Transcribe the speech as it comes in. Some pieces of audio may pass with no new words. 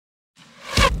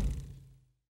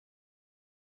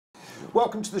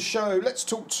Welcome to the show. Let's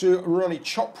talk to Ronnie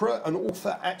Chopra, an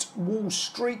author at Wall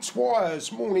Street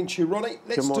Wires. Morning to you, Ronnie.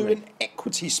 Let's do an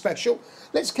equity special.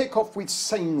 Let's kick off with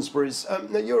Sainsbury's.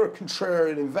 Now, you're a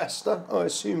contrarian investor. I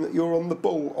assume that you're on the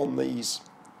ball on these.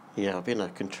 Yeah, I've been a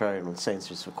contrarian on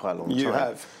Sainsbury's for quite a long time. You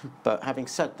have. But having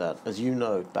said that, as you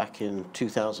know, back in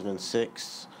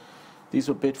 2006, these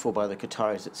were bid for by the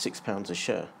Qataris at £6 a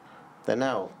share. They're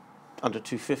now under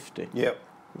 250. Yep.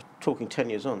 We're talking 10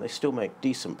 years on, they still make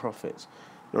decent profits.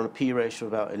 They're on a P ratio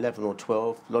of about 11 or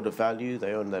 12, a lot of value,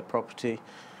 they own their property.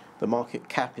 The market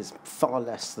cap is far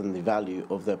less than the value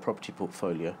of their property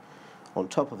portfolio. On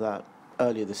top of that,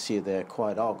 earlier this year they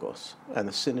acquired Argos, and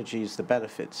the synergies, the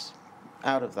benefits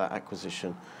out of that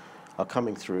acquisition are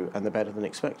coming through, and they're better than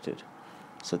expected.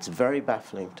 So it's very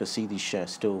baffling to see these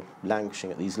shares still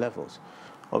languishing at these levels.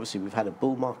 Obviously, we've had a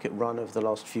bull market run over the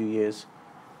last few years,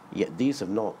 yet these have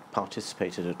not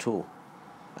participated at all,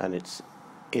 and it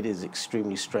is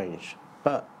extremely strange.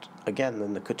 But again,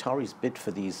 then the Qataris bid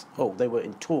for these. Oh, they were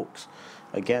in talks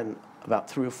again about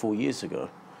 3 or 4 years ago.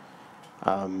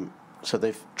 So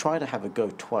they've tried to have a go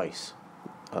twice.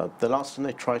 The last time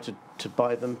they tried to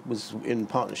buy them was in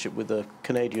partnership with a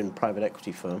Canadian private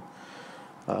equity firm,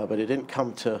 but it didn't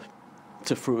come to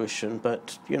fruition.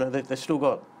 But you know, they've still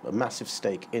got a massive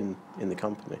stake in the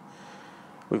company.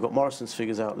 We've got Morrison's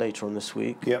figures out later on this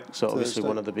week. Yep, so obviously Thursday.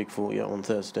 One of the big four, yeah, on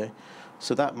Thursday.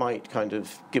 So that might kind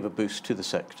of give a boost to the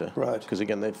sector. Right. Because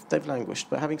again, they've languished.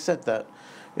 But having said that,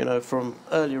 you know, from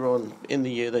earlier on in the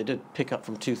year, they did pick up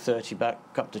from 230 back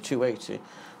up to 280.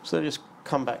 So they just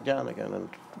come back down again. And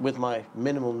with my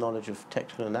minimal knowledge of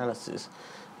technical analysis,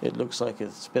 it looks like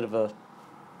it's a bit of a,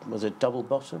 was it double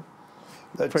bottom?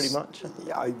 Pretty much.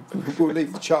 Yeah, we'll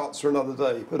leave the charts for another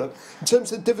day. But in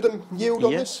terms of dividend yield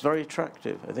on this? Yes, very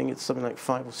attractive. I think it's something like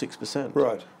 5 or 6%.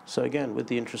 Right. So again, with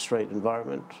the interest rate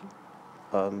environment,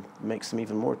 makes them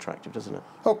even more attractive, doesn't it?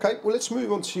 Okay, well, let's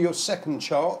move on to your second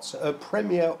chart,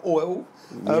 Premier Oil,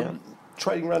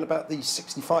 trading around about the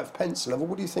 65 pence level.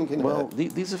 What are you thinking Well, about?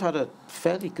 these have had a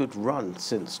fairly good run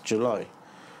since July.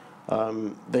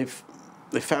 They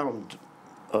found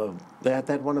they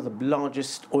had one of the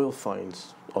largest oil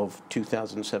finds of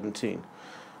 2017.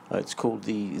 It's called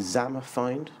the Zama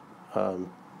find.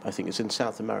 I think it's in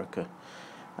South America.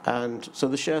 And so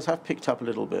the shares have picked up a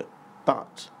little bit,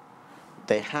 but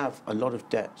they have a lot of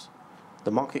debt.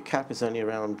 The market cap is only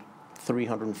around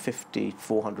 350,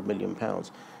 400 million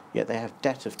pounds, yet they have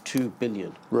debt of 2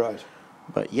 billion. Right.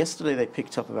 But yesterday they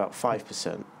picked up about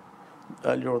 5%.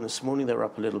 Earlier on this morning they were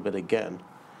up a little bit again.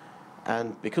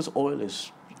 And because oil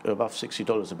is above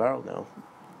 $60 a barrel now,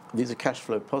 these are cash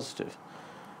flow positive.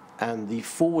 And the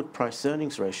forward price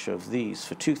earnings ratio of these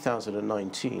for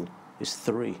 2019 is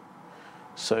 3.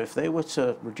 So if they were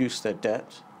to reduce their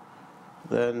debt,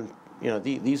 then you know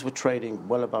these were trading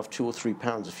well above £2 or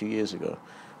 £3 a few years ago.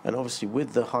 And obviously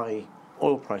with the high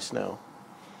oil price now,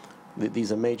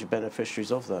 these are major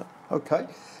beneficiaries of that. Okay,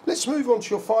 let's move on to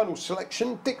your final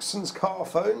selection, Dixons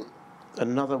Carphone.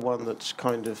 Another one that's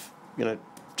kind of, you know,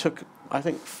 took, I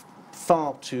think,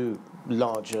 far too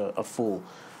large a fall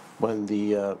when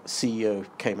the CEO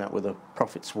came out with a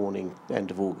profits warning end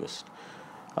of August.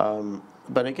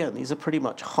 But again, these are pretty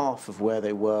much half of where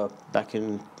they were back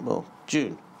in, well,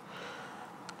 June.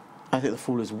 I think the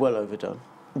fall is well overdone.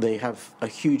 They have a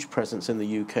huge presence in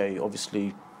the UK,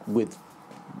 obviously with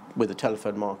the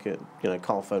telephone market, you know,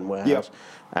 Carphone warehouse,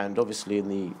 and obviously in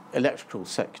the electrical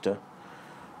sector.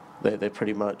 They're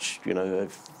pretty much, you know,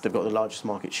 they've got the largest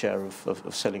market share of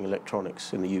selling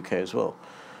electronics in the UK as well.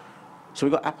 So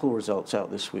we've got Apple results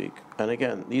out this week. And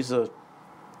again, these are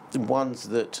the ones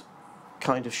that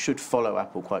kind of should follow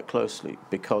Apple quite closely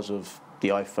because of the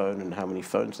iPhone and how many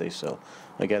phones they sell.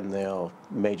 Again, they are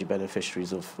major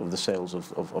beneficiaries of the sales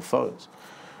of phones.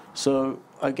 So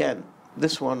again,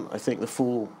 this one, I think the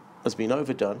fall has been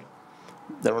overdone.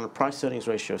 They're on a price earnings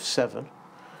ratio of 7.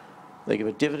 They give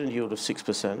a dividend yield of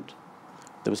 6%.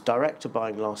 There was director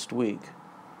buying last week,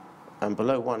 and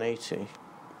below 180,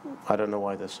 I don't know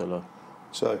why they're so low.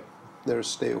 So they're a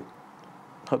steal.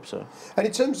 Hope so. And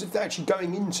in terms of actually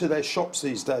going into their shops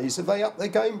these days, have they upped their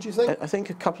game, do you think? I think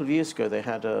a couple of years ago they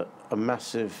had a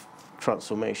massive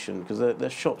transformation because their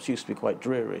shops used to be quite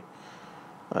dreary,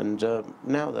 and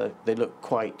now they look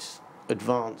quite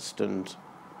advanced and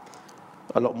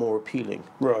a lot more appealing.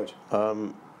 Right.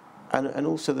 And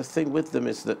also the thing with them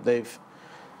is that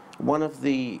one of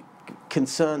the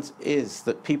concerns is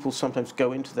that people sometimes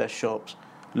go into their shops,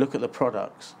 look at the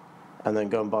products, and then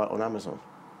go and buy it on Amazon,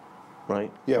 right?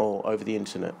 Yeah. Or over the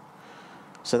internet.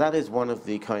 So that is one of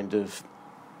the kind of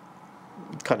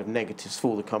negatives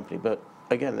for the company. But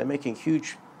again, they're making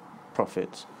huge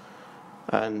profits.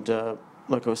 And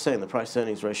like I was saying, the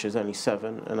price-earnings ratio is only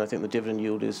 7, and I think the dividend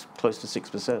yield is close to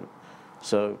 6%.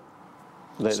 So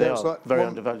they are like very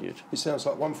undervalued. It sounds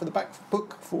like one for the back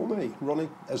book for me. Ronnie,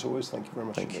 as always, thank you very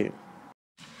much. Thank you.